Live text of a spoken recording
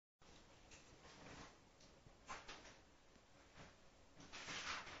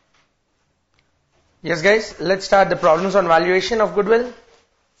Yes guys, let's start the problems on valuation of goodwill.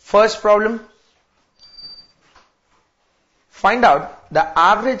 First problem. Find out the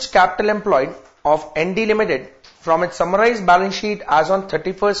average capital employed of ND Limited from its summarized balance sheet as on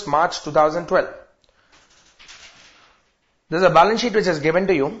 31st March 2012. This is a balance sheet which is given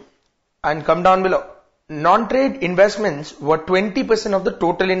to you and come down below. Non-trade investments were 20% of the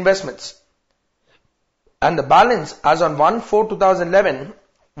total investments. And the balance as on 1/4/2011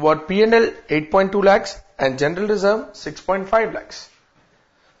 were P&L 8.2 lakhs and general reserve 6.5 lakhs.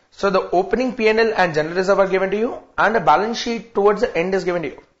 So the opening P&L and general reserve are given to you and a balance sheet towards the end is given to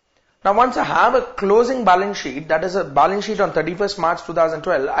you. Now once I have a closing balance sheet, that is a balance sheet on 31st March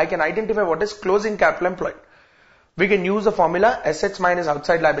 2012, I can identify what is closing capital employed. We can use the formula assets minus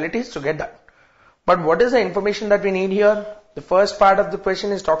outside liabilities to get that. But what is the information that we need here? The first part of the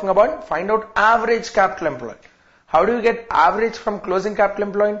question is talking about find out average capital employed. How do you get average from closing capital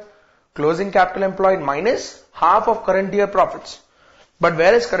employed? Closing capital employed minus half of current year profits. But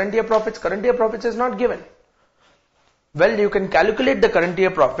where is current year profits? Current year profits is not given. Well, you can calculate the current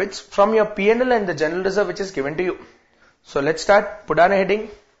year profits from your P&L and the general reserve which is given to you. So let's start. Put on a heading.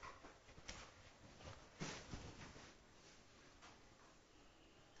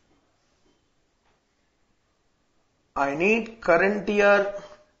 I need current year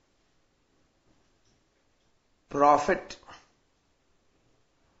profit.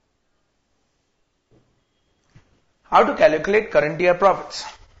 How to calculate current year profits?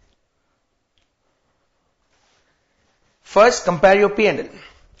 First, compare your P&L.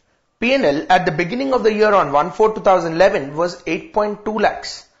 P&L at the beginning of the year on 1/4/2011 was 8.2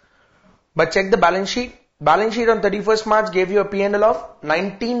 lakhs. But check the balance sheet. Balance sheet on 31st March gave you a P&L of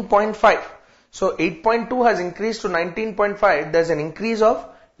 19.5. So 8.2 has increased to 19.5. There's an increase of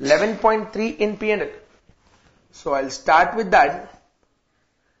 11.3 in P&L. So I'll start with that.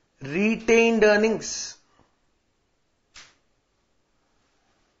 Retained earnings.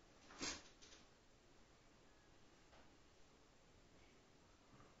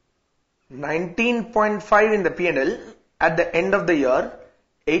 $19.5 in the P&L at the end of the year,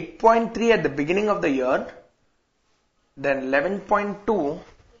 8.3 at the beginning of the year, then 11.2,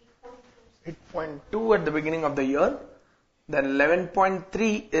 8.2 at the beginning of the year, then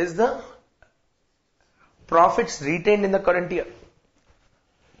 11.3 is the profits retained in the current year.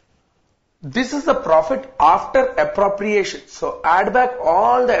 This is the profit after appropriation. So add back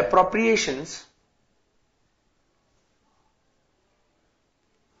all the appropriations.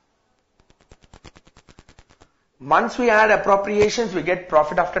 Once we add appropriations, we get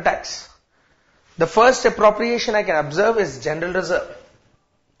profit after tax. The first appropriation I can observe is general reserve.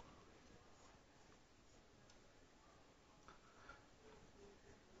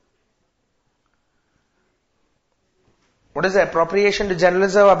 What is the appropriation to general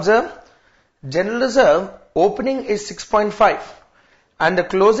reserve? Observe. General reserve opening is 6.5 and the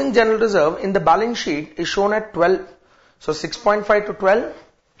closing general reserve in the balance sheet is shown at 12. So 6.5 to 12.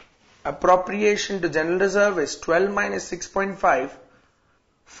 Appropriation to general reserve is 12 minus 6.5,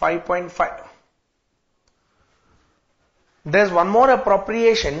 5.5. There's one more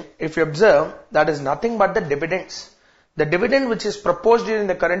appropriation if you observe, that is nothing but the dividends. The dividend which is proposed during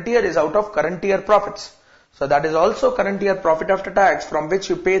the current year is out of current year profits. So that is also current year profit after tax from which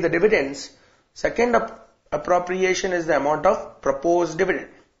you pay the dividends. Second appropriation is the amount of proposed dividend.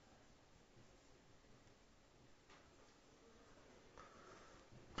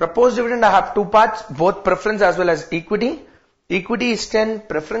 Proposed dividend I have two parts, both preference as well as equity. Equity is 10,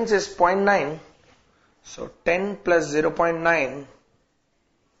 preference is 0.9. So 10 plus 0.9.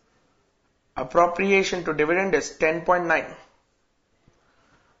 Appropriation to dividend is 10.9.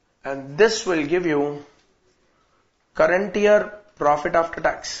 And this will give you current year profit after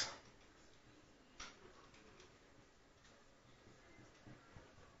tax.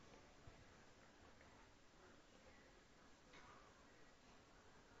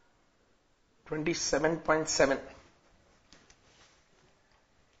 $27.7.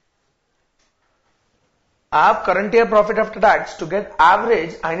 I have current year profit after tax. To get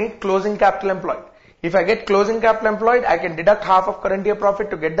average, I need closing capital employed. If I get closing capital employed, I can deduct half of current year profit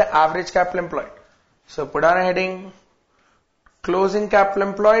to get the average capital employed. So put on a heading, closing capital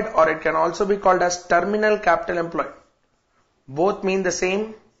employed, or it can also be called as terminal capital employed. Both mean the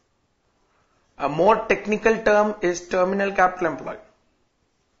same. A more technical term is terminal capital employed.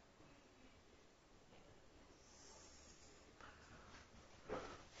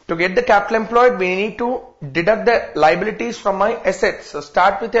 To get the capital employed, we need to deduct the liabilities from my assets. So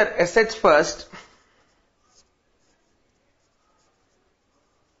start with your assets first.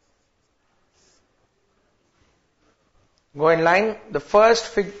 Go in line. The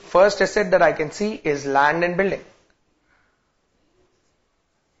first asset that I can see is land and building.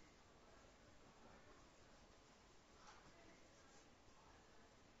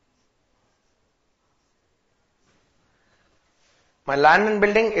 My land and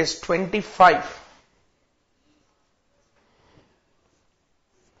building is 25.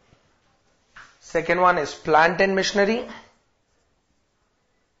 Second one is plant and machinery.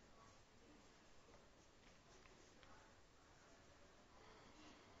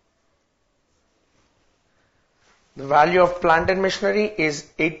 The value of plant and machinery is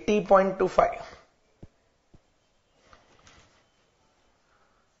 80.25.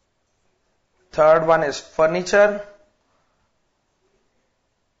 Third one is furniture.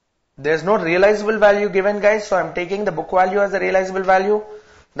 There's no realizable value given, guys, so I'm taking the book value as the realizable value.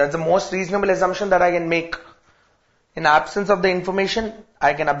 That's the most reasonable assumption that I can make. In absence of the information,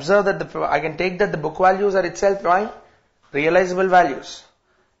 I can observe that I can take that the book values are itself realizable values.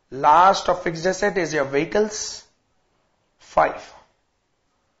 Last of fixed asset is your vehicles, 5.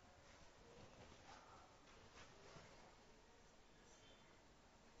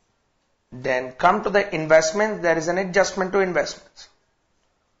 Then come to the investment, there is an adjustment to investments.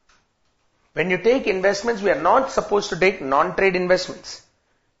 When you take investments, we are not supposed to take non-trade investments.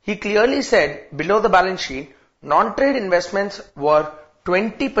 He clearly said below the balance sheet, non-trade investments were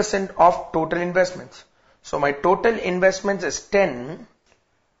 20% of total investments. So my total investments is 10.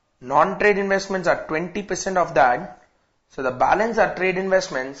 Non-trade investments are 20% of that. So the balance are trade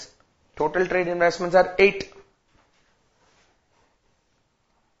investments. Total trade investments are 8.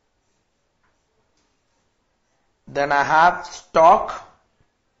 Then I have stock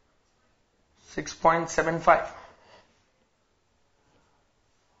 6.75.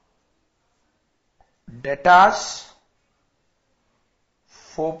 Debtors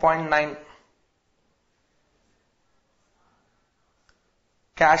 4.9.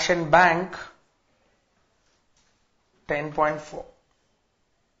 Cash and bank 10.4.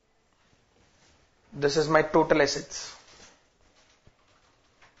 This is my total assets.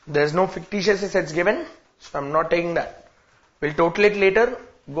 There is no fictitious assets given, so I'm not taking that. We'll total it later.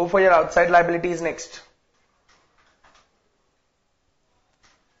 Go for your outside liabilities next.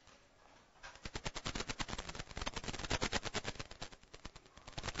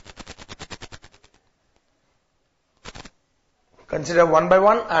 Consider one by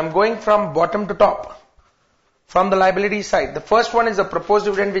one. I'm going from bottom to top. From the liability side. The first one is a proposed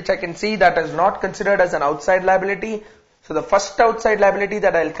dividend, which I can see that is not considered as an outside liability. So the first outside liability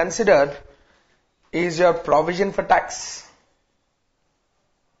that I'll consider is your provision for tax.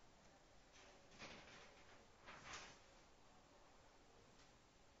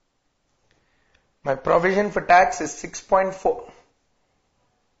 My provision for tax is 6.4.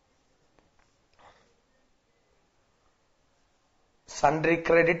 Sundry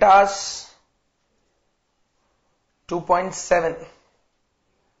creditors 2.7.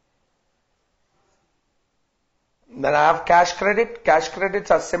 Then I have cash credit. Cash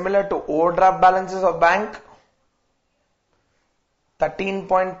credits are similar to overdraft balances of bank,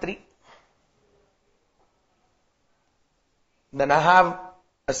 13.3. Then I have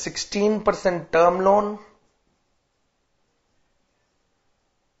a 16% term loan,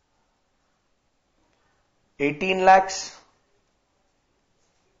 18 lakhs.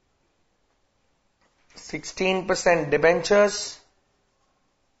 16% debentures,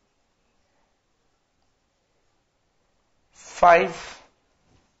 5.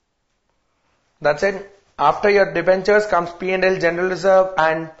 That's it. After your debentures comes P&L, general reserve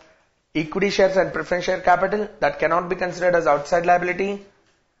and equity shares and preference share capital. That cannot be considered as outside liability.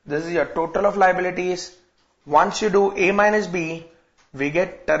 This is your total of liabilities. Once you do A minus B, we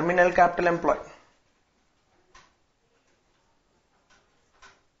get terminal capital employed.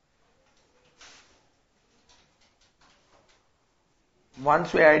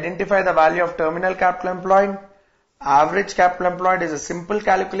 Once we identify the value of terminal capital employed, average capital employed is a simple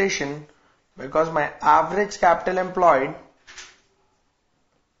calculation because my average capital employed,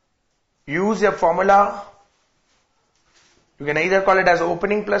 use your formula. You can either call it as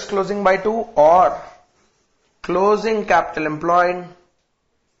opening plus closing by 2 or closing capital employed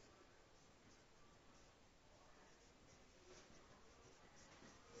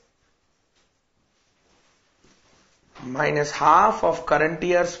minus half of current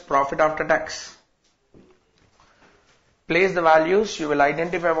year's profit after tax. Place the values, you will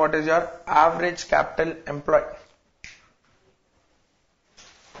identify what is your average capital employed.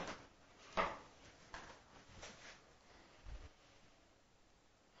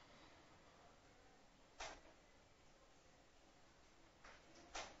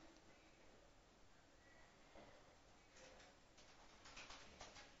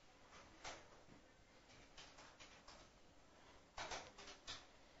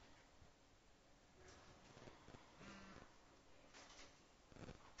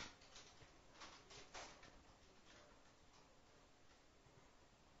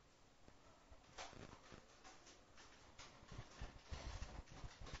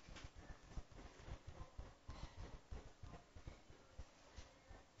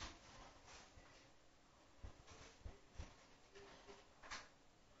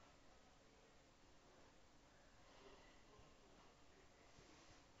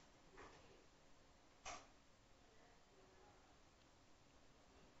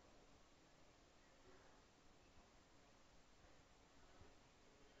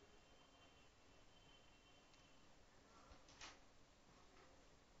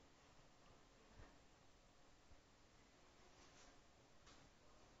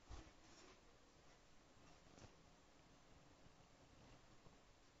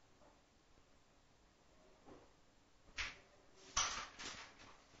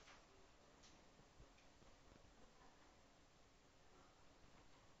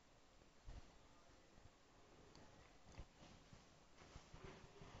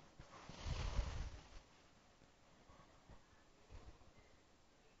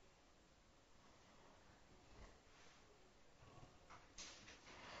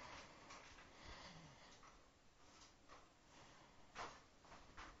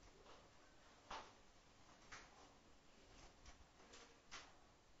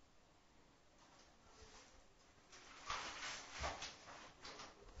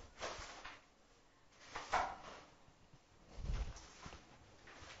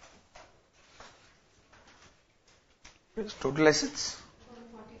 Total assets.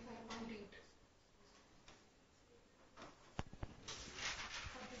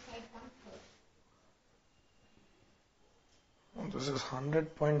 This is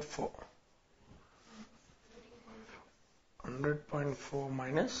 100.4. 100.4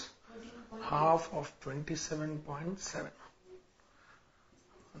 minus half of 27.7.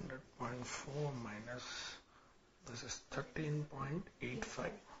 100.4 minus, this is 13.85.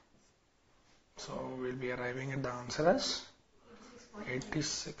 So we'll be arriving at the answer as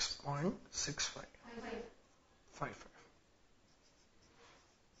 86.65. 55.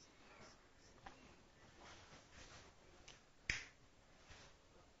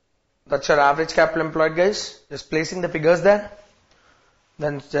 That's your average capital employed, guys. Just placing the figures there.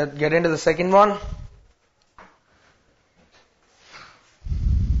 Then get into the second one.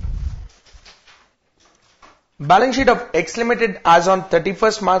 Balance sheet of X Limited as on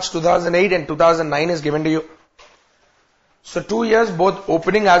 31st March 2008 and 2009 is given to you. So 2 years, both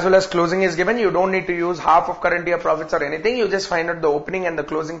opening as well as closing is given. You don't need to use half of current year profits or anything. You just find out the opening and the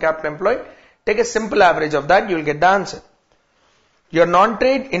closing capital employed. Take a simple average of that. You'll get the answer. Your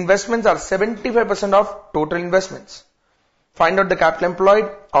non-trade investments are 75% of total investments. Find out the capital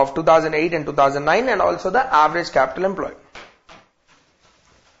employed of 2008 and 2009 and also the average capital employed.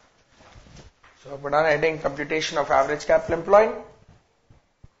 So put on heading computation of average capital employed.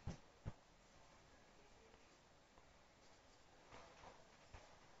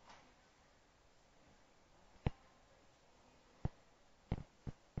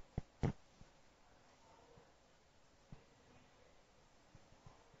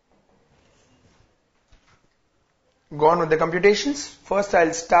 Go on with the computations. First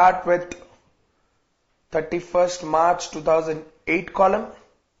I'll start with 31st March 2008 column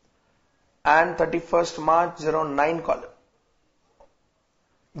and 31st March 09 column.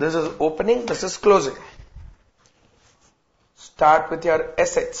 This is opening, this is closing. Start with your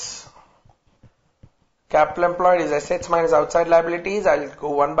assets. Capital employed is assets minus outside liabilities. I'll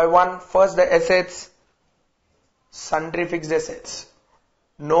go one by one. First the assets, sundry fixed assets.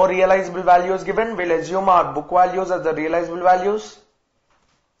 No realizable values given. We'll assume our book values as the realizable values.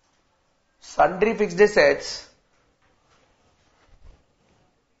 Sundry fixed assets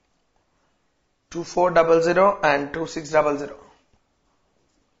 2400 and 2600.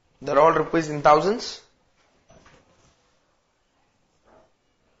 They're all rupees in thousands.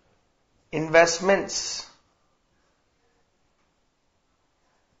 Investments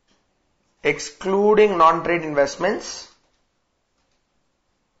excluding non-trade investments,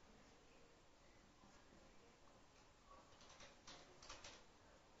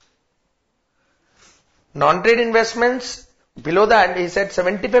 non-trade investments, below that he said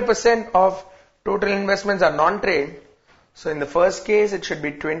 75% of total investments are non-trade. So in the first case it should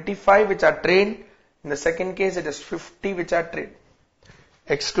be 25 which are trade. In the second case it is 50 which are trade.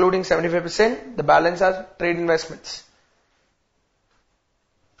 Excluding 75%, the balance are trade investments.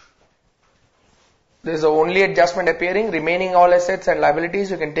 This is the only adjustment appearing. Remaining all assets and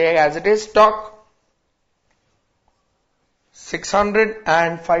liabilities you can take as it is. Stock 600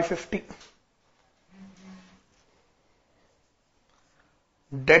 and 550.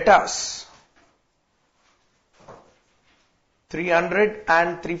 Debtors 300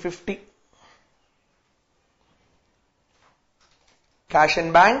 and 350. Cash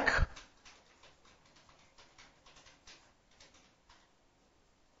in bank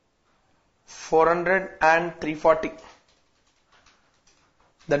 400 and 340.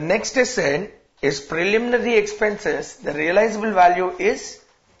 The next asset is preliminary expenses. The realizable value is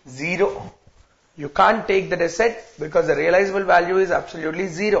 0. You can't take that asset because the realizable value is absolutely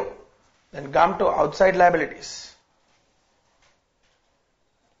 0. Then come to outside liabilities.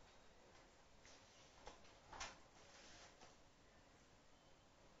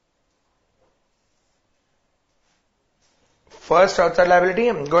 First outside liability,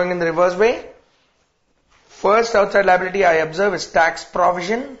 I'm going in the reverse way. First outside liability I observe is tax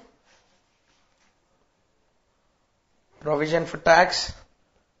provision. Provision for tax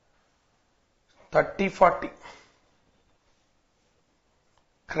 30-40.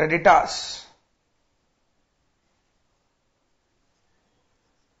 Creditors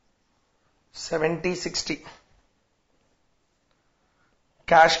 70-60.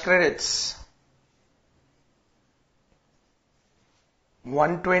 Cash credits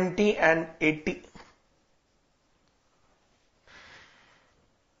 120 and 80.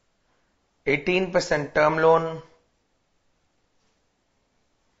 18% term loan,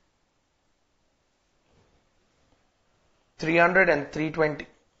 300 and 320.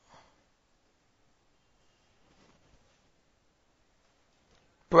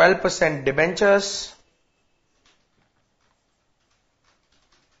 12% debentures,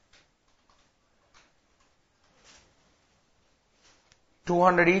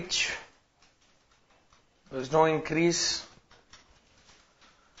 200 each. There's no increase.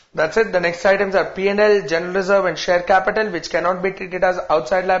 That's it. The next items are P&L, general reserve and share capital, which cannot be treated as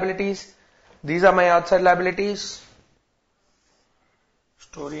outside liabilities. These are my outside liabilities.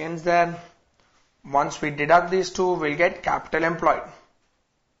 Story ends there. Once we deduct these two, we'll get capital employed.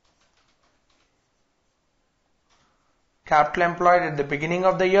 Capital employed at the beginning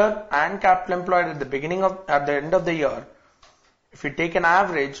of the year and capital employed at the end of the year. If we take an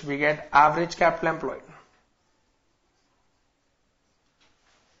average, we get average capital employed.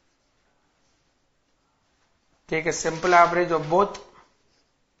 Take a simple average of both.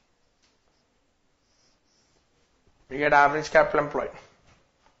 We get average capital employed.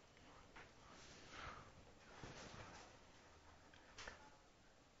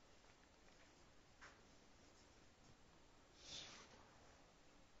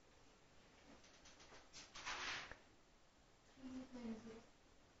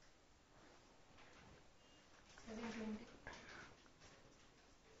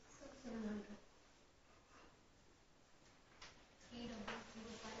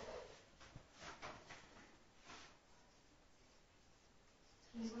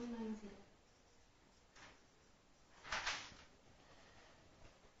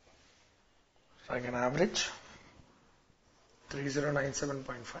 So I can average 3097.5.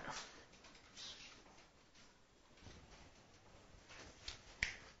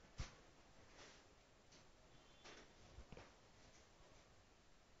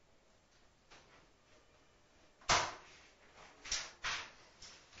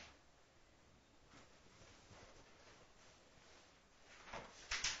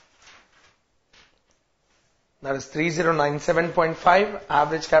 That is 3097.5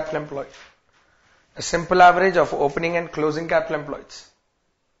 average capital employed. A simple average of opening and closing capital employed.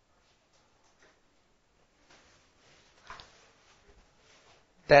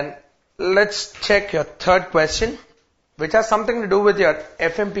 Then let's check your third question, which has something to do with your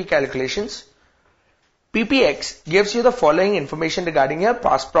FMP calculations. PPX gives you the following information regarding your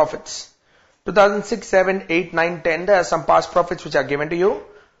past profits. 2006, 7, 8, 9, 10, there are some past profits which are given to you,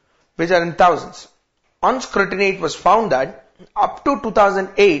 which are in thousands. On scrutiny, it was found that up to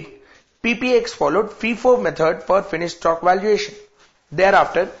 2008, PPX followed FIFO method for finished stock valuation.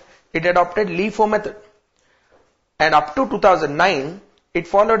 Thereafter, it adopted LIFO method. And up to 2009, it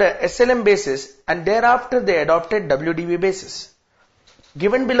followed a SLM basis, and thereafter they adopted WDV basis.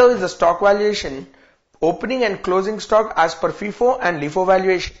 Given below is the stock valuation, opening and closing stock as per FIFO and LIFO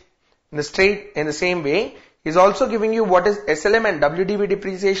valuation. In the same way, he is also giving you what is SLM and WDV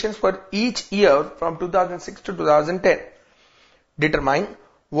depreciations for each year from 2006 to 2010. Determine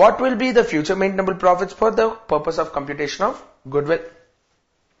what will be the future maintainable profits for the purpose of computation of goodwill.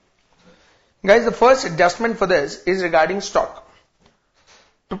 Guys, the first adjustment for this is regarding stock.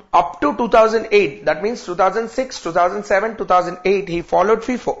 Up to 2008, that means 2006, 2007, 2008, he followed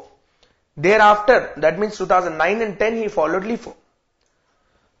FIFO. Thereafter, that means 2009 and 10, he followed LIFO.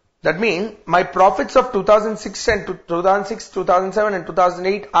 That means my profits of 2006 and 2007 and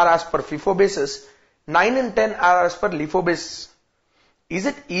 2008 are as per FIFO basis. 9 and 10 are as per LIFO basis. Is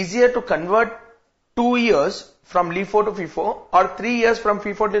it easier to convert 2 years from LIFO to FIFO or 3 years from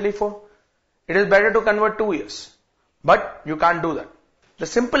FIFO to LIFO? It is better to convert 2 years. But you can't do that. The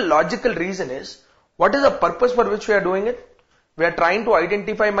simple logical reason is, what is the purpose for which we are doing it? We are trying to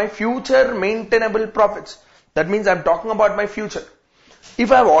identify my future maintainable profits. That means I am talking about my future.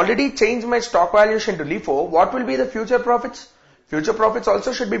 If I have already changed my stock valuation to LIFO, what will be the future profits? Future profits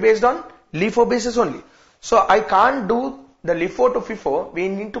also should be based on LIFO basis only. So I can't do the LIFO to FIFO. We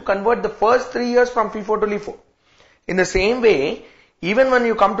need to convert the first 3 years from FIFO to LIFO. In the same way, even when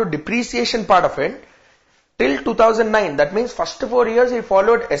you come to depreciation part of it, till 2009, that means first 4 years he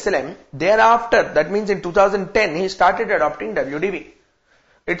followed SLM. Thereafter, that means in 2010, he started adopting WDV.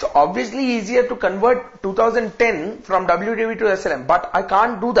 It's obviously easier to convert 2010 from WDV to SLM, but I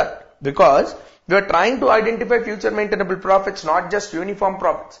can't do that because we are trying to identify future maintainable profits, not just uniform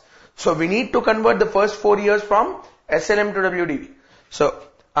profits. So we need to convert the first 4 years from SLM to WDV. So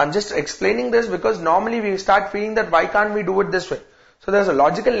I'm just explaining this because normally we start feeling that why can't we do it this way? So there's a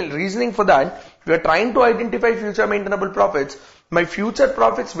logical reasoning for that. We are trying to identify future maintainable profits. My future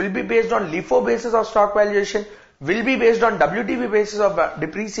profits will be based on LIFO basis of stock valuation, will be based on WDV basis of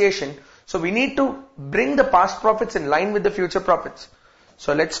depreciation. So we need to bring the past profits in line with the future profits.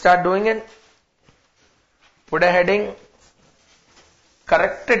 So let's start doing it. Put a heading,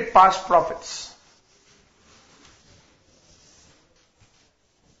 corrected past profits.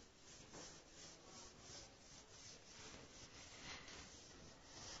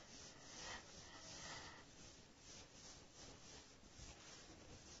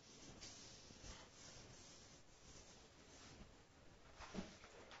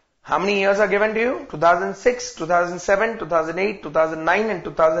 How many years are given to you? 2006, 2007, 2008, 2009 and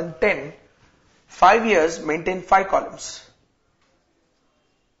 2010. 5 years, maintain 5 columns.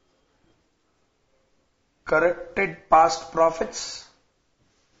 Corrected past profits.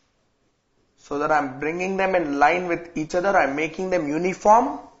 So that I'm bringing them in line with each other. I'm making them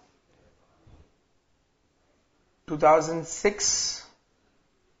uniform. 2006,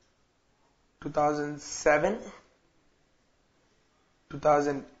 2007,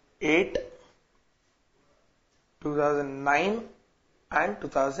 2008, 2009 and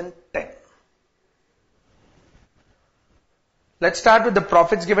 2010. Let's start with the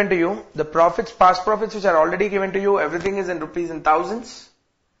profits given to you. The profits, past profits which are already given to you, everything is in rupees and thousands.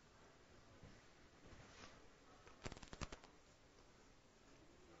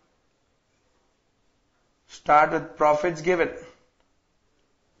 Start with profits given.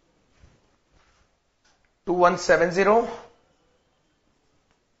 2170,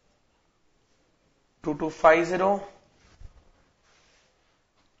 2250,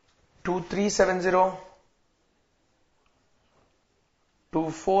 2370,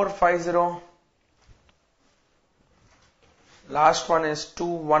 2450, last one is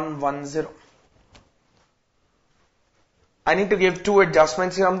 2110. I need to give 2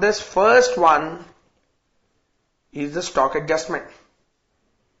 adjustments here on this. First one is the stock adjustment.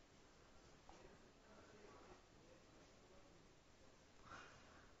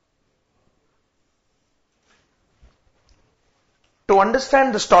 To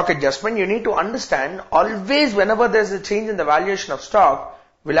understand the stock adjustment, you need to understand always whenever there is a change in the valuation of stock,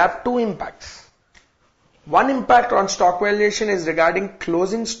 will have 2 impacts. One impact on stock valuation is regarding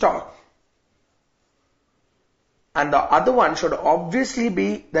closing stock, and the other one should obviously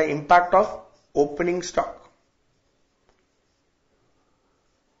be the impact of opening stock.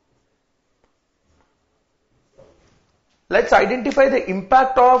 Let's identify the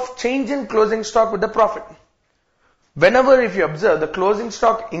impact of change in closing stock with the profit. Whenever if you observe the closing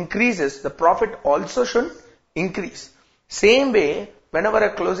stock increases, the profit also should increase. Same way, whenever a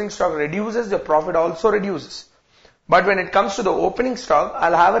closing stock reduces, the profit also reduces. But when it comes to the opening stock,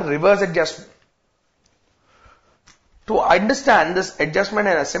 I'll have a reverse adjustment. To understand this adjustment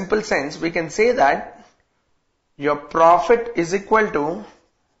in a simple sense, we can say that your profit is equal to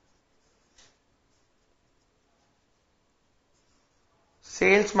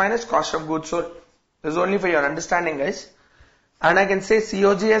sales minus cost of goods sold. This is only for your understanding, guys. And I can say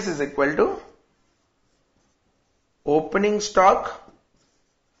COGS is equal to opening stock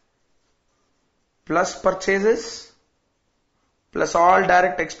plus purchases plus all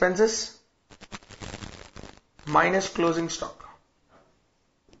direct expenses minus closing stock.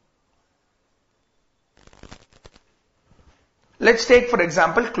 Let's take for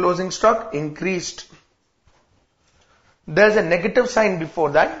example closing stock increased. There's a negative sign before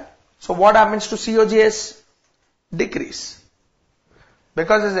that. So what happens to COGS? Decrease.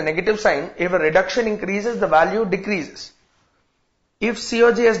 Because there's a negative sign, if a reduction increases, the value decreases. If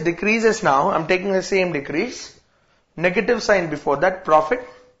COGS decreases now, I'm taking the same decrease, negative sign before that, profit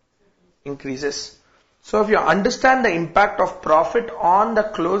increases. So if you understand the impact of profit on the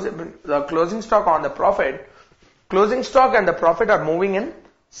closing stock on the profit, closing stock and the profit are moving in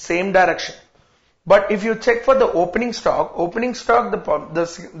same direction. But if you check for the opening stock,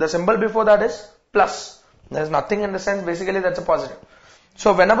 the symbol before that is plus. There's nothing in the sense, basically that's a positive.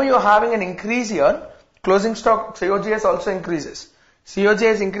 So whenever you're having an increase here, closing stock COGS also increases.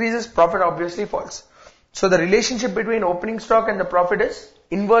 COGS increases, profit obviously falls. So the relationship between opening stock and the profit is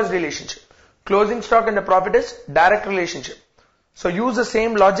inverse relationship. Closing stock and the profit is direct relationship. So use the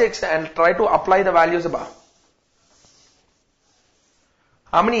same logics and try to apply the values above.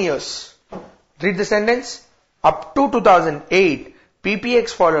 How many years? Read the sentence. Up to 2008,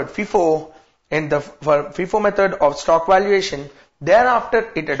 PPX followed FIFO in the FIFO method of stock valuation. Thereafter,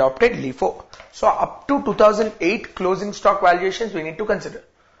 it adopted LIFO. So up to 2008 closing stock valuations we need to consider.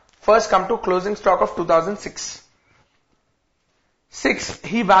 First come to closing stock of 2006.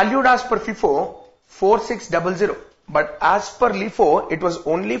 He valued as per FIFO 4600, but as per LIFO it was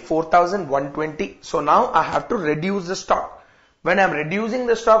only 4120. So now I have to reduce the stock. When I'm reducing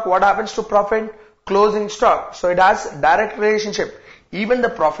the stock, what happens to profit? Closing stock. So it has direct relationship. Even the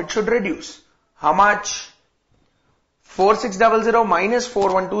profit should reduce. How much? 4600 minus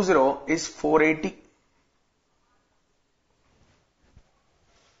 4120 is 480.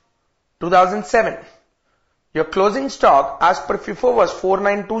 2007. Your closing stock as per FIFO was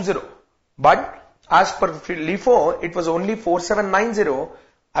 4920. But as per LIFO, it was only 4790.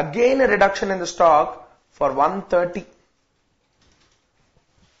 Again a reduction in the stock for 130.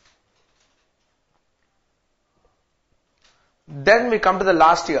 Then we come to the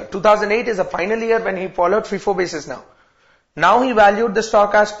last year. 2008 is the final year when he followed FIFO basis now. Now he valued the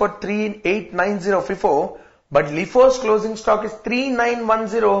stock as per 3890 FIFO, but LIFO's closing stock is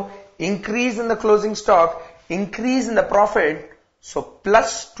 3910, increase in the closing stock, increase in the profit, so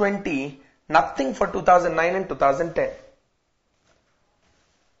plus 20, nothing for 2009 and 2010.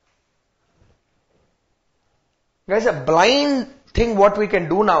 Guys, a blind thing what we can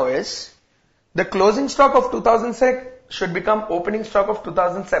do now is, the closing stock of 2006 should become opening stock of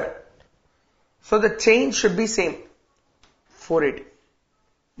 2007. So the change should be same, 480.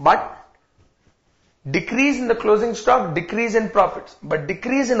 But decrease in the closing stock, decrease in profits. But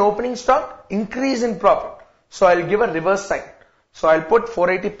decrease in opening stock, increase in profit. So I'll give a reverse sign. So I'll put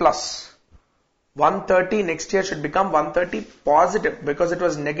 480 plus. 130 next year should become 130 positive because it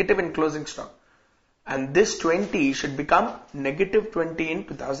was negative in closing stock. And this 20 should become negative 20 in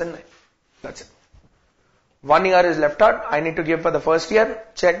 2009. That's it. 1 year is left out. I need to give for the first year.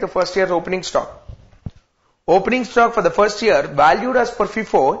 Check the first year's opening stock. Opening stock for the first year valued as per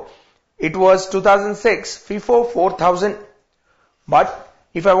FIFO, it was 2006, FIFO 4000. But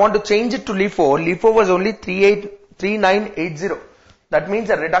if I want to change it to LIFO, LIFO was only 3980. That means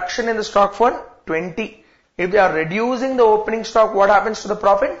a reduction in the stock for 20. If they are reducing the opening stock, what happens to the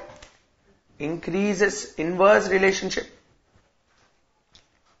profit? Increases. Inverse relationship.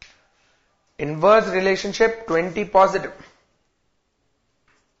 Inverse relationship 20 positive.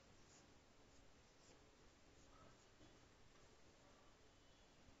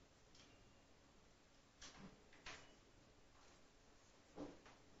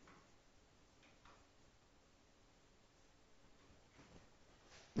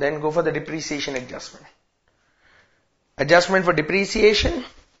 Then go for the depreciation adjustment. Adjustment for depreciation.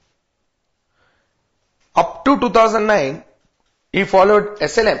 Up to 2009, he followed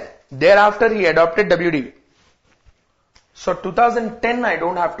SLM. Thereafter, he adopted WDV. So 2010, I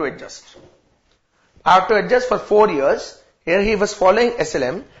don't have to adjust. I have to adjust for 4 years. Here he was following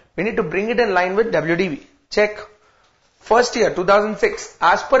SLM. We need to bring it in line with WDV. Check. First year, 2006.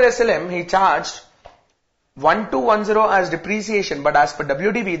 As per SLM, he charged 1210 as depreciation. But as per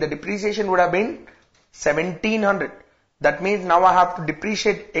WDV, the depreciation would have been 1700. That means now I have to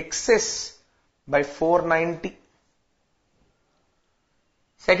depreciate excess by 490.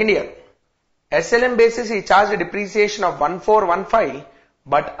 Second year, SLM basis he charged a depreciation of 1415,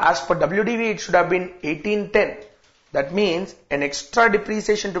 but as per WDV it should have been 1810. That means an extra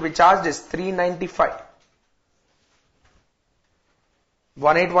depreciation to be charged is 395.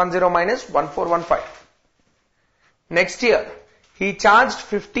 1810 minus 1415. Next year, he charged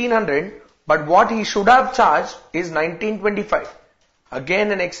 1500, but what he should have charged is 1925.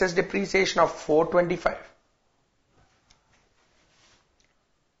 Again an excess depreciation of 425.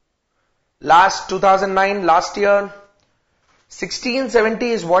 Last 2009, last year,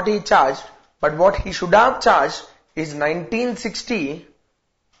 1670 is what he charged, but what he should have charged is 1960.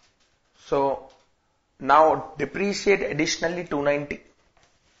 So now depreciate additionally 290.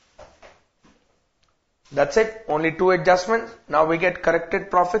 That's it. Only 2 adjustments. Now we get corrected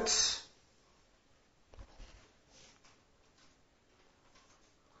profits.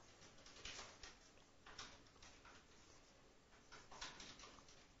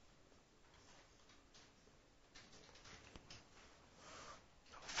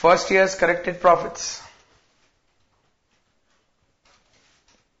 First year's corrected profits.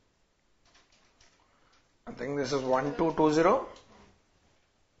 I think this is 1220.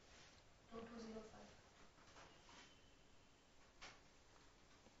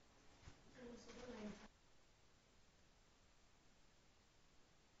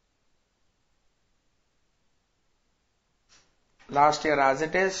 Last year as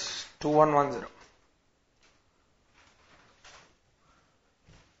it is 2110.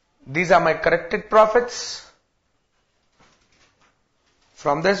 These are my corrected profits.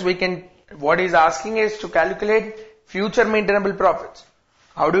 From this we can, what he's asking is to calculate future maintainable profits.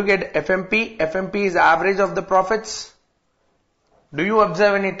 How do you get FMP? FMP is average of the profits. Do you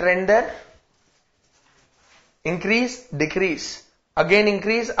observe any trend there? Increase, decrease, again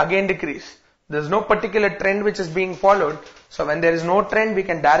increase, again decrease. There is no particular trend which is being followed. So when there is no trend, we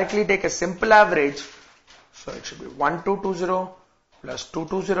can directly take a simple average. So it should be 1220 plus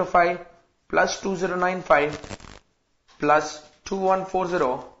 2205 plus 2095 plus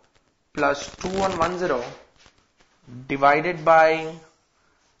 2140 plus 2110 divided by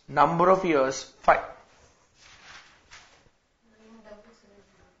number of years 5.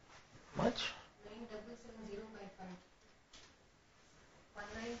 Much?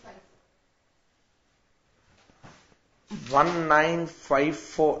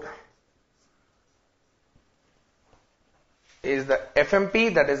 1954. is the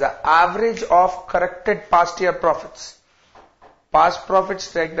FMP, that is the average of corrected past year profits. Past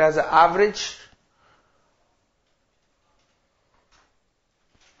profits taken as an average.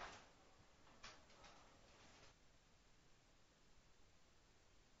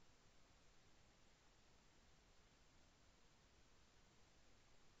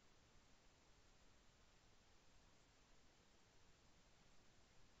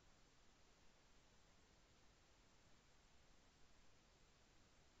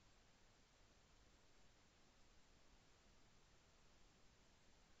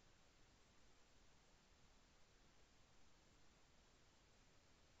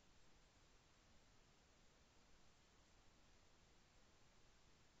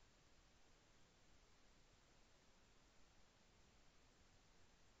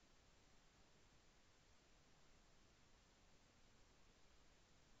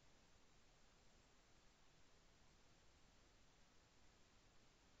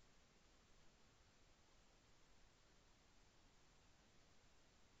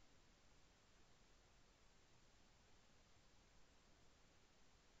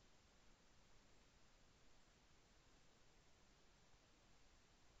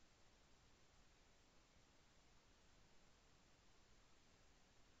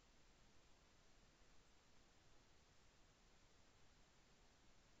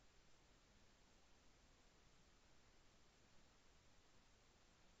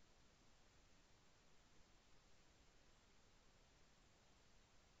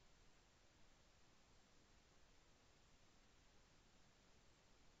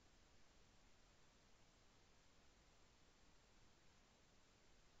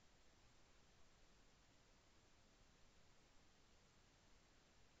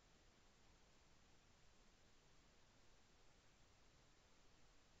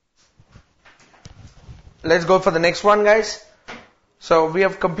 Let's go for the next one, guys. So we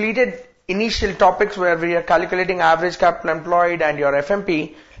have completed initial topics where we are calculating average capital employed and your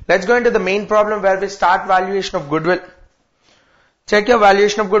FMP. Let's go into the main problem where we start valuation of goodwill. Check your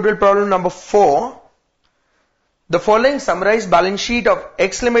valuation of goodwill problem number 4. The following summarized balance sheet of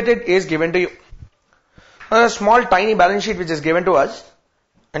X Limited is given to you. A small tiny balance sheet which is given to us,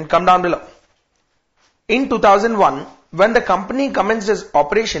 and come down below. In 2001, when the company commenced its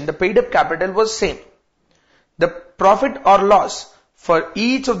operation, the paid up capital was same. The profit or loss for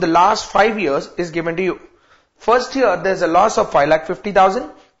each of the last 5 years is given to you. First year there is a loss of 5,50,000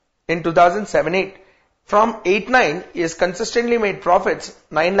 in 2007-8. From 8-9 is consistently made profits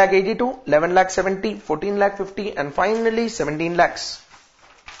 9,82,000, 11,70,000, 14,50,000 and finally 17 lakhs.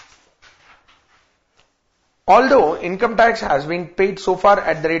 Although income tax has been paid so far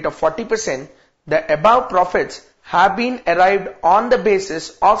at the rate of 40%, the above profits have been arrived on the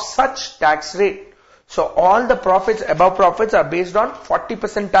basis of such tax rate. So all the profits, above profits are based on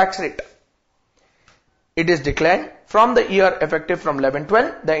 40% tax rate. It is declared from the year effective from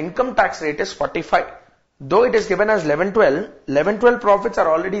 11-12, the income tax rate is 45. Though it is given as 11-12 profits are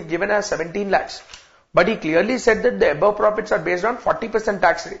already given as 17 lakhs. But he clearly said that the above profits are based on 40%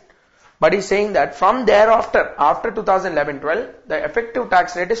 tax rate. But he's saying that from thereafter, after 2011-12, the effective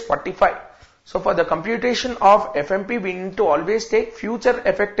tax rate is 45. So for the computation of FMP, we need to always take future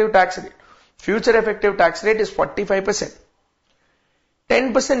effective tax rate. Future effective tax rate is 45%.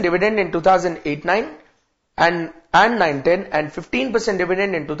 10% dividend in 2008-9 and 9-10 and 15%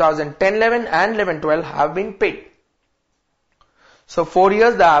 dividend in 2010-11 and 11-12 have been paid. So 4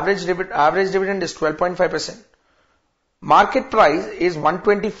 years the average dividend is 12.5%. Market price is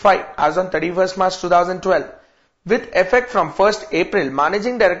 125 as on 31st March 2012. With effect from 1st April,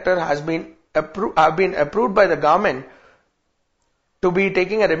 Managing Director have been approved by the government to be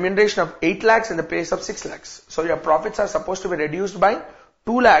taking a remuneration of 8 lakhs in the place of 6 lakhs. So your profits are supposed to be reduced by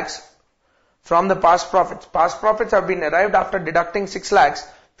 2 lakhs from the past profits. Past profits have been arrived after deducting 6 lakhs.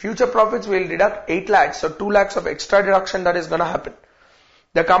 Future profits will deduct 8 lakhs. So 2 lakhs of extra deduction that is going to happen.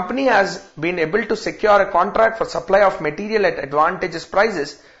 The company has been able to secure a contract for supply of material at advantageous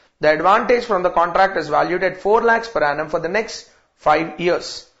prices. The advantage from the contract is valued at 4 lakhs per annum for the next 5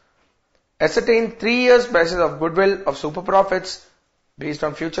 years. Ascertain 3 years basis of goodwill of super profits. Based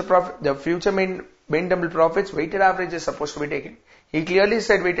on future profit, the future maintainable profits, weighted average is supposed to be taken. He clearly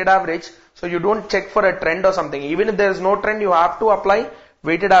said weighted average, so you don't check for a trend or something. Even if there is no trend, you have to apply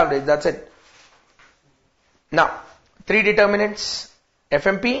weighted average. That's it. Now, 3 determinants: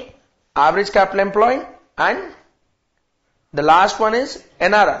 FMP, average capital employed, and the last one is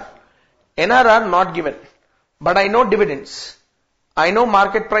NRR. NRR not given, but I know dividends. I know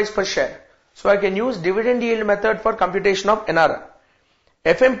market price per share, so I can use dividend yield method for computation of NRR.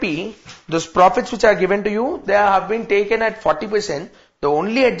 FMP, those profits which are given to you, they have been taken at 40%. The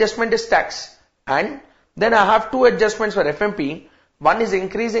only adjustment is tax. And then I have two adjustments for FMP. One is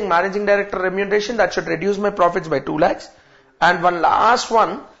increasing managing director remuneration, that should reduce my profits by 2 lakhs. And one last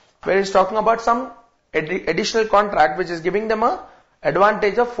one where he's talking about some additional contract which is giving them a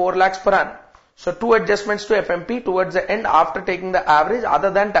advantage of 4 lakhs per annum. So two adjustments to FMP towards the end after taking the average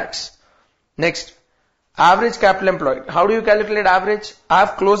other than tax. Next, average capital employed. How do you calculate average? I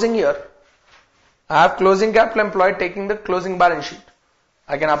have closing here. I have closing capital employed taking the closing balance sheet.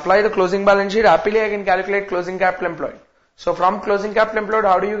 I can apply the closing balance sheet. Happily I can calculate closing capital employed. So from closing capital employed,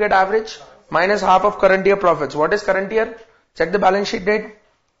 how do you get average? Minus half of current year profits. What is current year? Check the balance sheet date.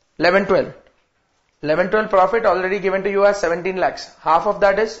 11-12. 11-12 profit already given to you as 17 lakhs. Half of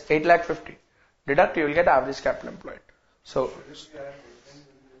that is 8 lakh 50. Deduct, you will get average capital employed. So,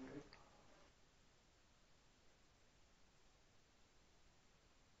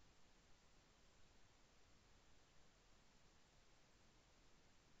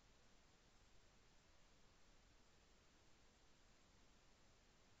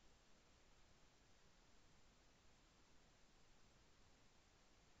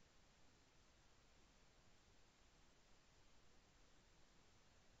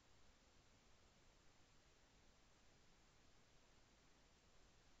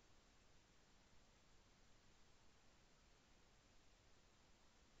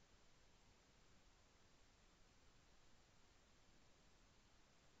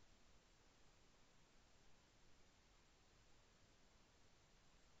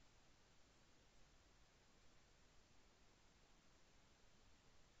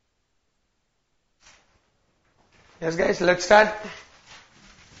 yes guys, let's start.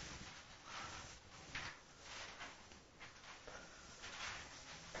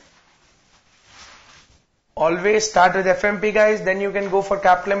 Always start with FMP guys, then you can go for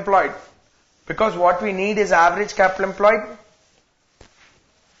capital employed. Because what we need is average capital employed.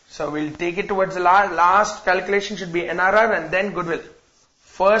 So we'll take it towards the last calculation should be NRR and then goodwill.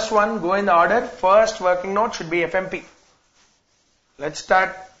 First one, go in the order. First working note should be FMP. Let's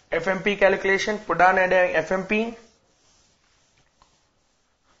start FMP calculation. Put down FMP.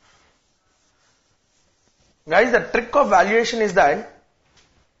 Guys, the trick of valuation is that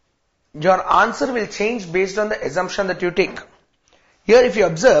your answer will change based on the assumption that you take. Here if you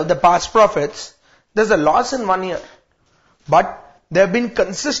observe the past profits, there's a loss in 1 year. But they have been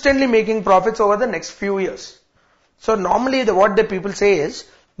consistently making profits over the next few years. So normally what the people say is,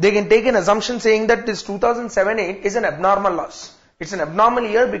 they can take an assumption saying that this 2007-8 is an abnormal loss. It's an abnormal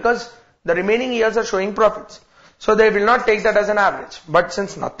year because the remaining years are showing profits. So they will not take that as an average. But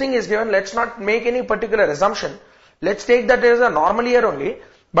since nothing is given, let's not make any particular assumption. Let's take that it is a normal year only.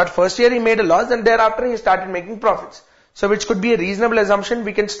 But first year he made a loss and thereafter he started making profits. So which could be a reasonable assumption,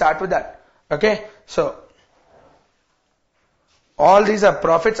 we can start with that. Okay, so all these are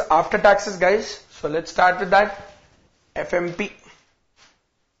profits after taxes guys. So let's start with that. FMP.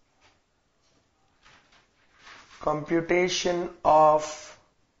 Computation of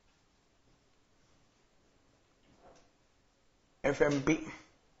FMP.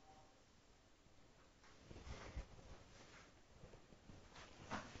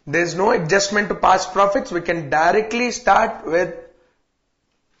 There is no adjustment to past profits. We can directly start with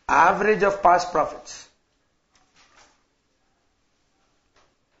average of past profits.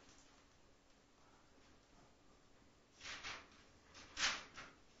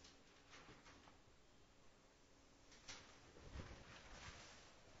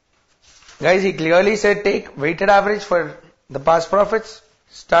 Guys, he clearly said take weighted average for the past profits.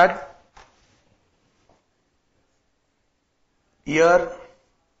 Start year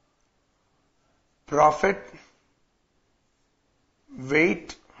profit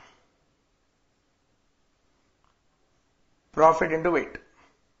weight profit into weight.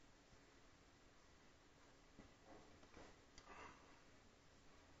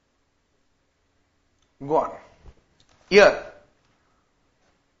 Go on. Year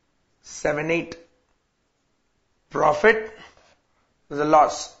 7-8 profit is a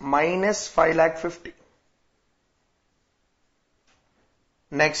loss minus 5 lakh 50.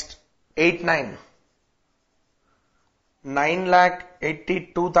 Next 8-9 9 lakh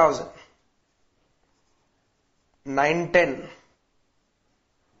 82,000. 9-10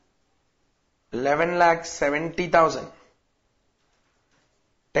 11 lakh 70,000.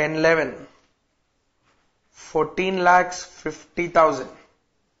 10-11 14 lakhs 50,000.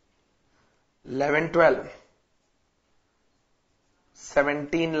 11-12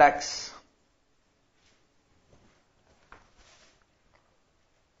 17 lakhs.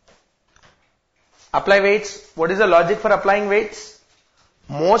 Apply weights. What is the logic for applying weights?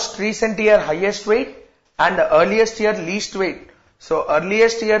 most recent year highest weight and the earliest year least weight. So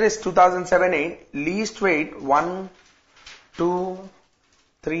earliest year is 2007-8, least weight 1, 2,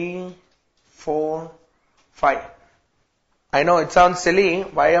 3, 4, 5. I know it sounds silly.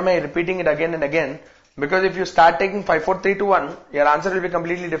 Why am I repeating it again and again? Because if you start taking 5, 4, 3, 2, 1, your answer will be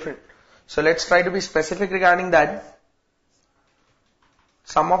completely different. So let's try to be specific regarding that.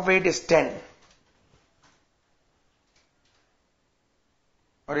 Sum of weight is 10.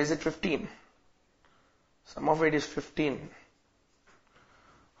 Or is it 15? Sum of weight is 15.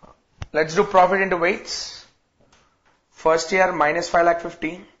 Let's do profit into weights. First year minus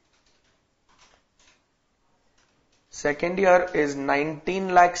 5,50,000. Second year is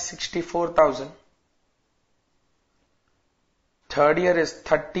 19,64,000. Third year is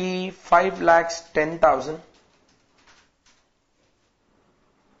 35,10,000.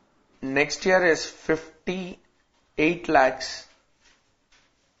 Next year is 58 lakhs.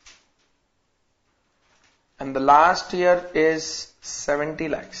 And the last year is 70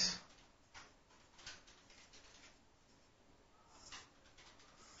 lakhs.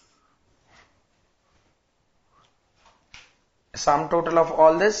 Sum total of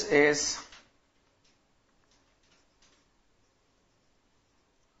all this is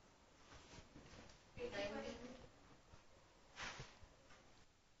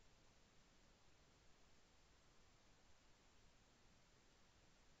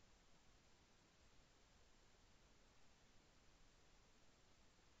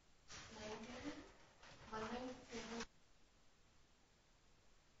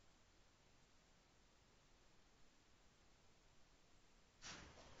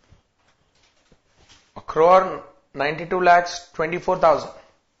a crore 92 lakhs 24,000.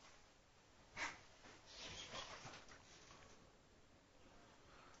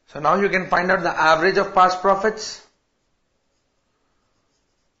 So now you can find out the average of past profits.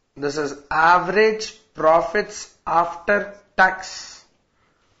 This is average profits after tax.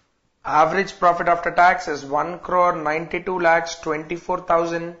 Average profit after tax is 1 crore 92 lakhs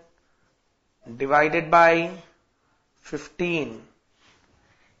 24,000 divided by 15.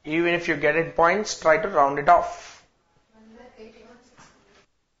 Even if you get it points, try to round it off.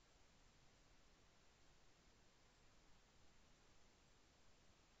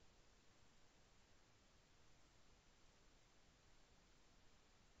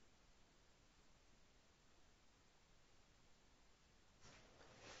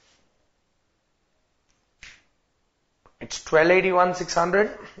 It's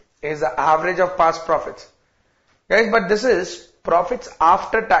 1281,600 is the average of past profits. Guys, but this is profits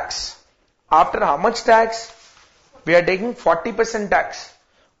after tax. After how much tax? We are taking 40% tax.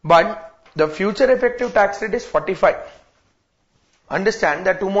 But the future effective tax rate is 45. Understand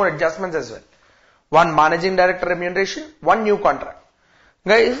there are two more adjustments as well. One managing director remuneration, one new contract.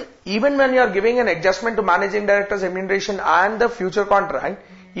 Guys, even when you are giving an adjustment to managing director's remuneration and the future contract,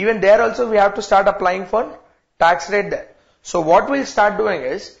 even there also we have to start applying for tax rate there. So what we'll start doing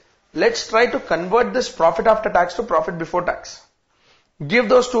is, let's try to convert this profit after tax to profit before tax. Give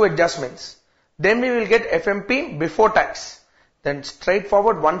those two adjustments. Then we will get FMP before tax. Then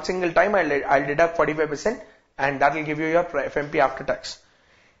straightforward one single time I'll deduct 45% and that will give you your FMP after tax.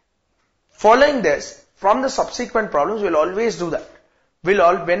 Following this, from the subsequent problems, we'll always do that.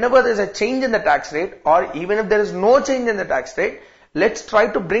 Whenever there's a change in the tax rate or even if there is no change in the tax rate, let's try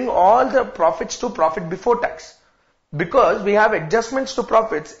to bring all the profits to profit before tax. Because we have adjustments to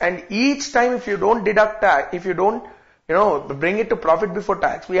profits and each time if you don't deduct tax, if you don't, bring it to profit before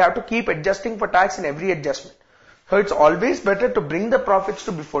tax, we have to keep adjusting for tax in every adjustment. So it's always better to bring the profits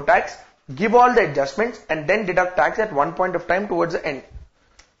to before tax, give all the adjustments and then deduct tax at one point of time towards the end.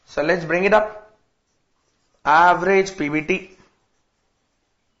 So let's bring it up. Average PBT.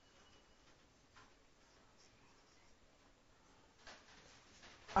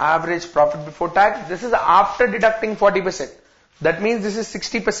 Average profit before tax. This is after deducting 40%. That means this is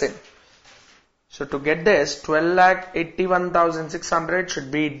 60%. So to get this, 12,81,600 should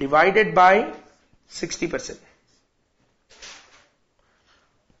be divided by 60%.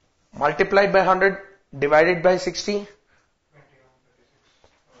 Multiplied by 100, divided by 60.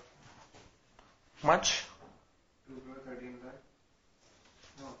 Much?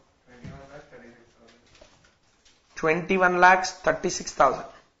 21 lakhs 36,000.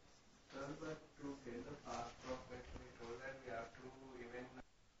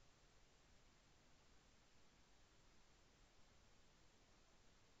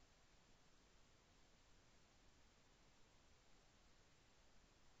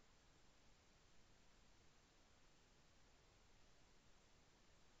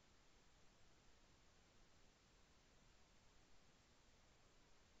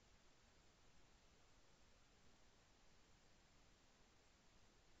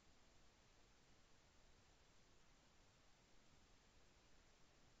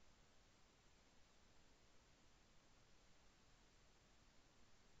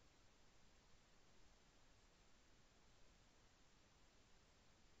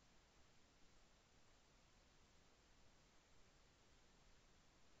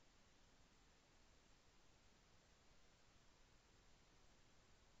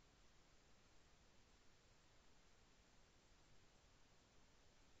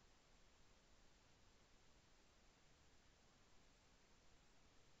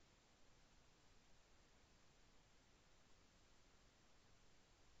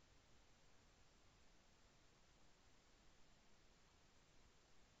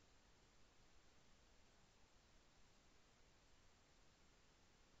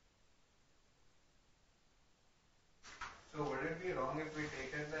 long if we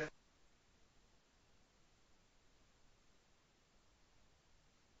take it that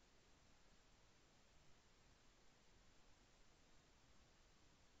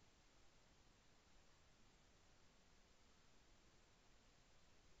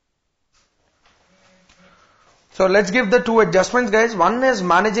So let's give the two adjustments, guys. One is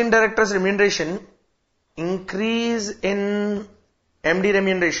managing director's remuneration, increase in MD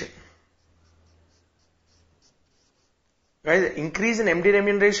remuneration. Guys, increase in MD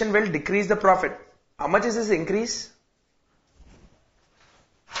remuneration will decrease the profit. How much is this increase?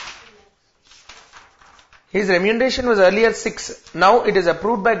 His remuneration was earlier 6. Now it is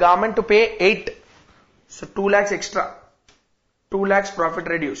approved by government to pay 8. So 2 lakhs extra. 2 lakhs profit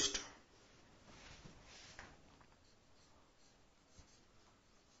reduced.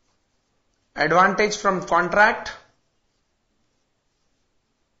 Advantage from contract.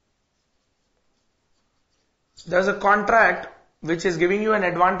 There's a contract which is giving you an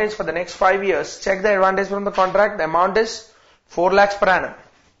advantage for the next 5 years. Check the advantage from the contract. The amount is 4 lakhs per annum.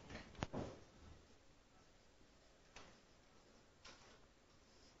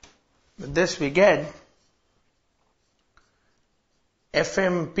 With this we get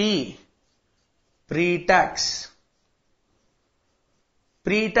FMP pre-tax.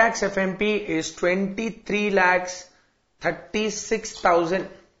 Pre-tax FMP is 23 lakhs 36,000.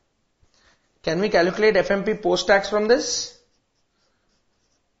 Can we calculate FMP post-tax from this?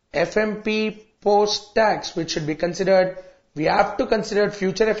 FMP post-tax, which should be considered, we have to consider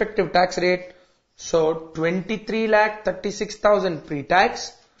future effective tax rate. So 23 lakh 36,000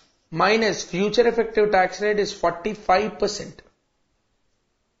 pre-tax minus future effective tax rate is 45%.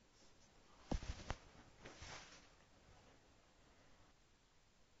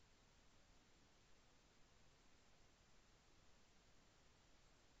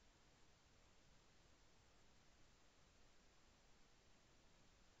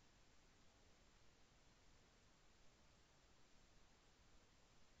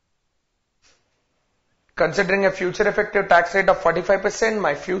 Considering a future effective tax rate of 45%,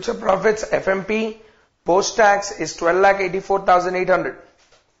 my future profits FMP post-tax is 12,84,800.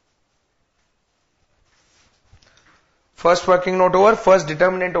 First working note over, first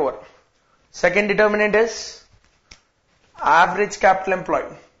determinant over. Second determinant is average capital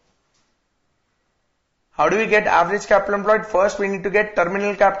employed. How do we get average capital employed? First we need to get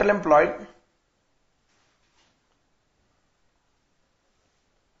terminal capital employed.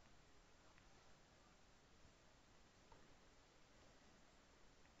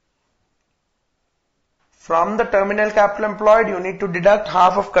 From the terminal capital employed, you need to deduct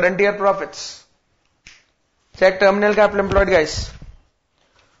half of current year profits. Check terminal capital employed, guys.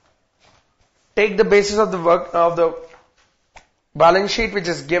 Take the basis of the work of the balance sheet which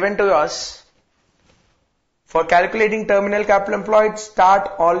is given to us. For calculating terminal capital employed,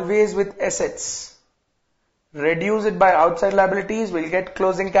 start always with assets. Reduce it by outside liabilities, we'll get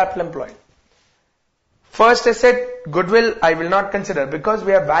closing capital employed. First asset, goodwill, I will not consider because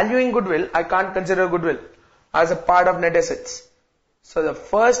we are valuing goodwill. I can't consider goodwill as a part of net assets. So the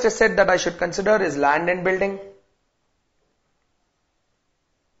first asset that I should consider is land and building.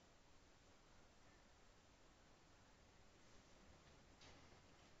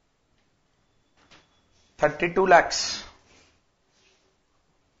 ₹32 lakhs.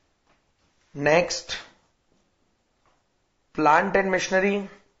 Next, plant and machinery.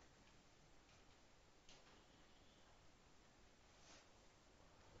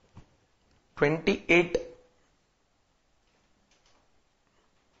 $28.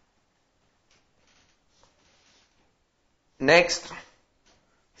 Next,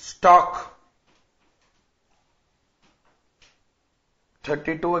 stock.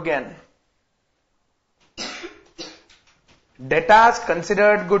 32 again. Debtors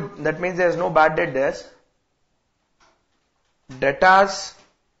considered good. That means there is no bad debt there. Debtors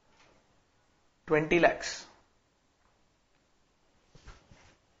 20 lakhs.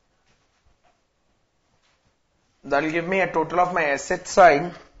 That will give me a total of my asset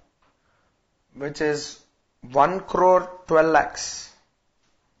side, which is 1 crore 12 lakhs.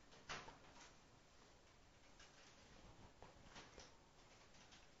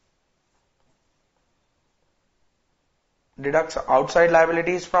 Deducts outside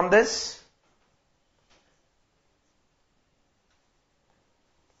liabilities from this.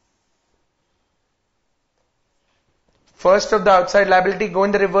 First of the outside liability, go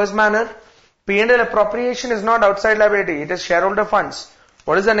in the reverse manner. P&L appropriation is not outside liability, it is shareholder funds.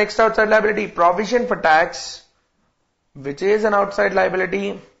 What is the next outside liability? Provision for tax, which is an outside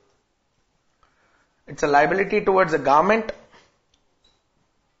liability. It's a liability towards the government.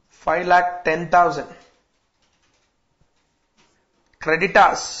 5,10,000.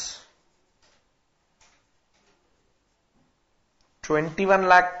 Creditors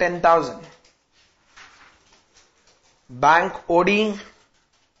 21,10,000. Bank OD,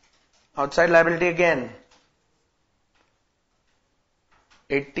 outside liability again,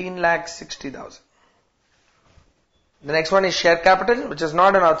 18,60,000. The next one is share capital, which is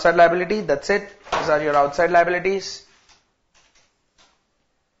not an outside liability. That's it. These are your outside liabilities.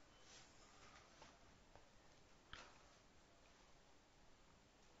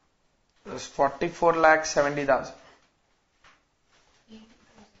 It's 44,70,000.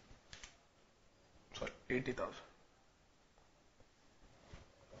 Sorry, 80,000.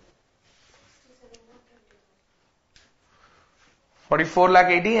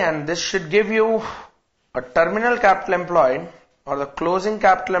 $44,80,000, and this should give you a terminal capital employed or the closing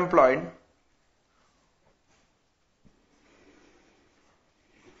capital employed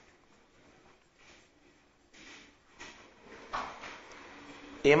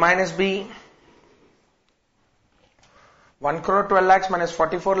A minus B, 1 crore 12 lakhs minus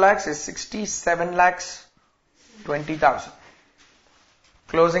 44 lakhs is 67 lakhs 20,000.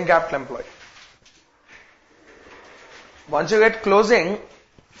 Closing capital employed. Once you get closing,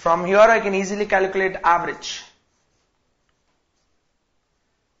 from here I can easily calculate average.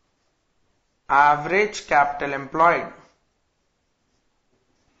 Average capital employed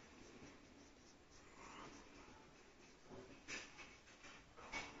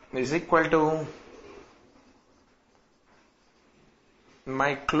is equal to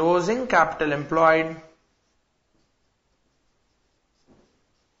my closing capital employed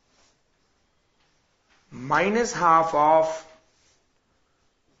minus half of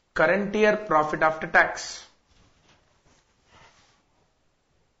current year profit after tax.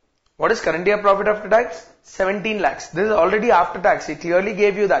 What is current year profit after tax? 17 lakhs. This is already after tax. He clearly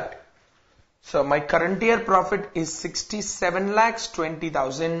gave you that. So my current year profit is 67 lakhs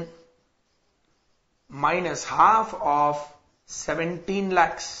 20,000 minus half of 17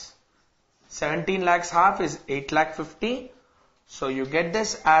 lakhs. 17 lakhs half is 8 lakh 50. So you get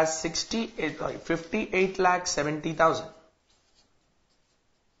this as 58 lakh 70,000.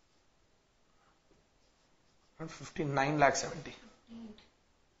 Not 59 lakh 70.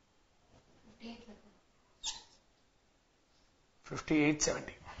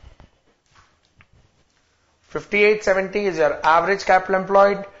 5870. 5870 is your average capital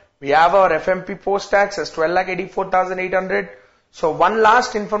employed. We have our FMP post tax as 12,84,800. So one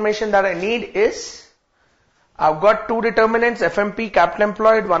last information that I need is, I've got two determinants, FMP capital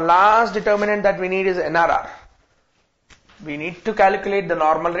employed. One last determinant that we need is NRR. We need to calculate the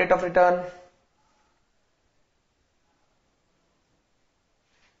normal rate of return.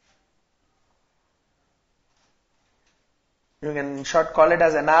 You can in short call it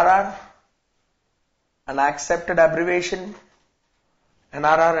as NRR, an accepted abbreviation,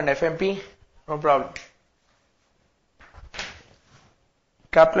 NRR and FMP, no problem.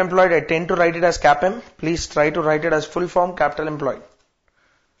 Capital employed, I tend to write it as CAPM. Please try to write it as full form capital employed.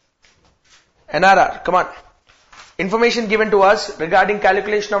 NRR, come on. Information given to us regarding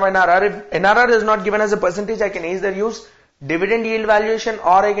calculation of NRR. If NRR is not given as a percentage, I can either use dividend yield valuation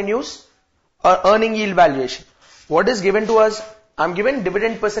or I can use earning yield valuation. What is given to us? I'm given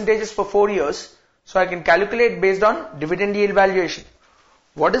dividend percentages for 4 years. So I can calculate based on dividend yield valuation.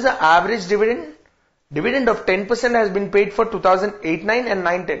 What is the average dividend? Dividend of 10% has been paid for 2008-9 and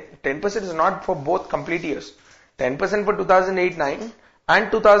 9-10. 10% is not for both complete years. 10% for 2008-9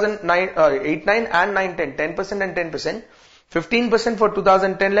 and 8-9 and 9-10. 10% and 10%. 15% for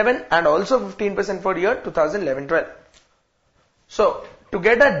 2010-11 and also 15% for year 2011-12. So to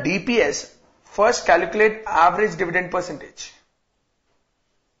get a DPS, first calculate average dividend percentage.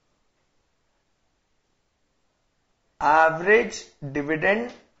 Average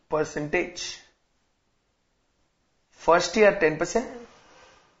dividend percentage. First year 10%,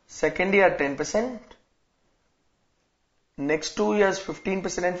 second year 10%, next 2 years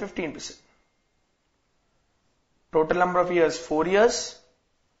 15% and 15%. Total number of years 4 years.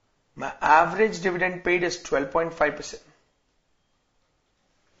 My average dividend paid is 12.5%.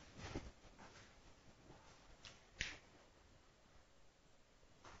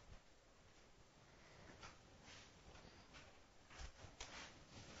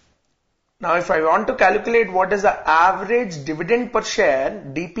 Now if I want to calculate what is the average dividend per share,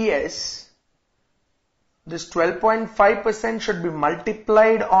 DPS, this 12.5% should be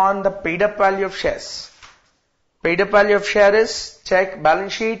multiplied on the paid up value of shares. Paid up value of share is, check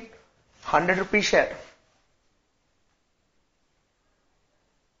balance sheet, 100 rupee share.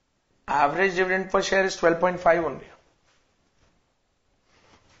 Average dividend per share is 12.5 only.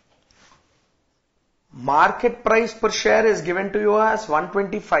 Market price per share is given to you as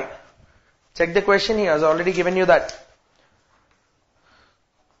 125. Check the question, he has already given you that.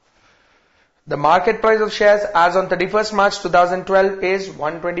 The market price of shares as on 31st March 2012 is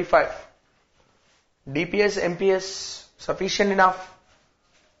 125. DPS, MPS, sufficient enough.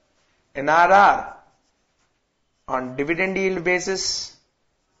 NRR on dividend yield basis.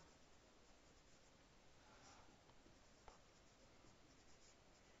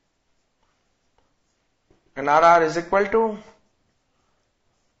 NRR is equal to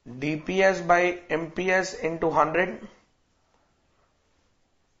DPS by MPS into 100.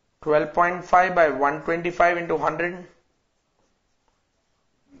 12.5 by 125 into 100.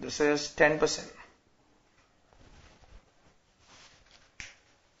 This is 10%.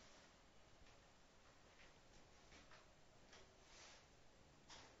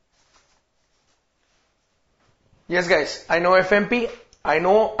 Yes guys, I know FMP, I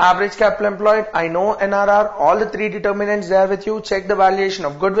know average capital employed, I know NRR, all the three determinants there with you. Check the valuation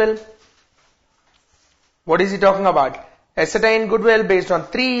of goodwill. What is he talking about? Attained goodwill based on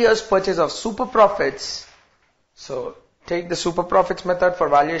 3 years purchase of super profits. So take the super profits method for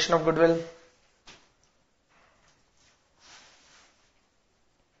valuation of goodwill.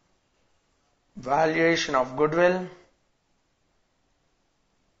 Valuation of goodwill,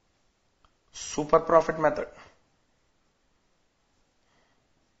 super profit method.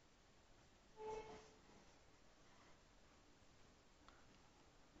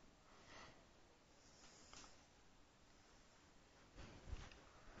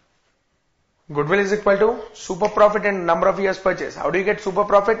 Goodwill is equal to super profit and number of years purchase. How do you get super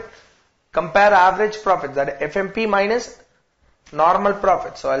profit? Compare average profit, that FMP minus normal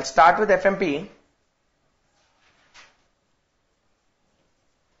profit. So I'll start with FMP.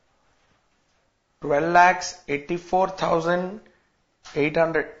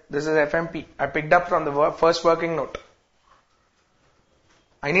 $12,84,800. This is FMP. I picked up from the first working note.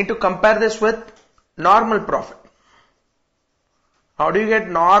 I need to compare this with normal profit. How do you get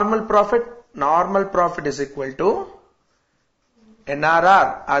normal profit? Normal profit is equal to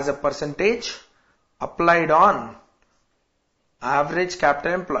NRR as a percentage applied on average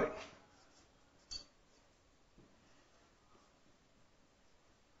capital employed.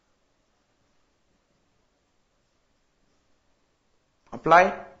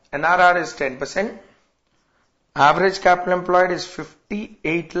 Apply. NRR is 10%. Average capital employed is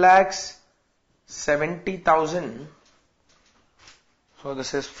 58,70,000. So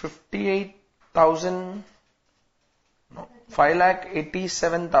this is 58,000. No,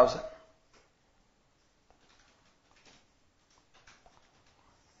 5,87,000.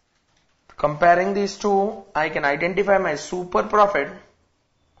 Comparing these two, I can identify my super profit.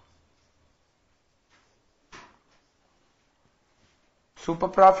 Super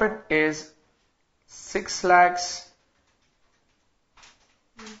profit is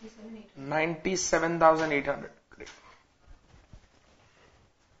 6,97,800. Great.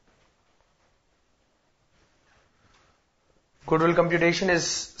 Goodwill computation is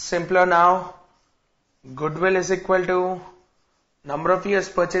simpler now. Goodwill is equal to number of years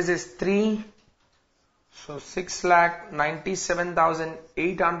purchase is 3. So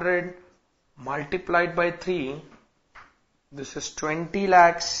 6,97,800 multiplied by 3. This is 20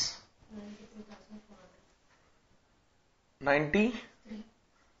 lakhs 90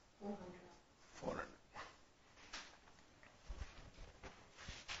 400.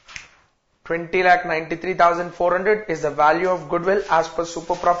 20,93,400 is the value of goodwill as per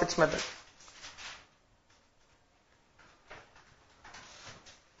super profits method.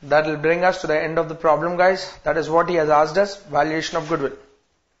 That will bring us to the end of the problem, guys. That is what he has asked us, valuation of goodwill.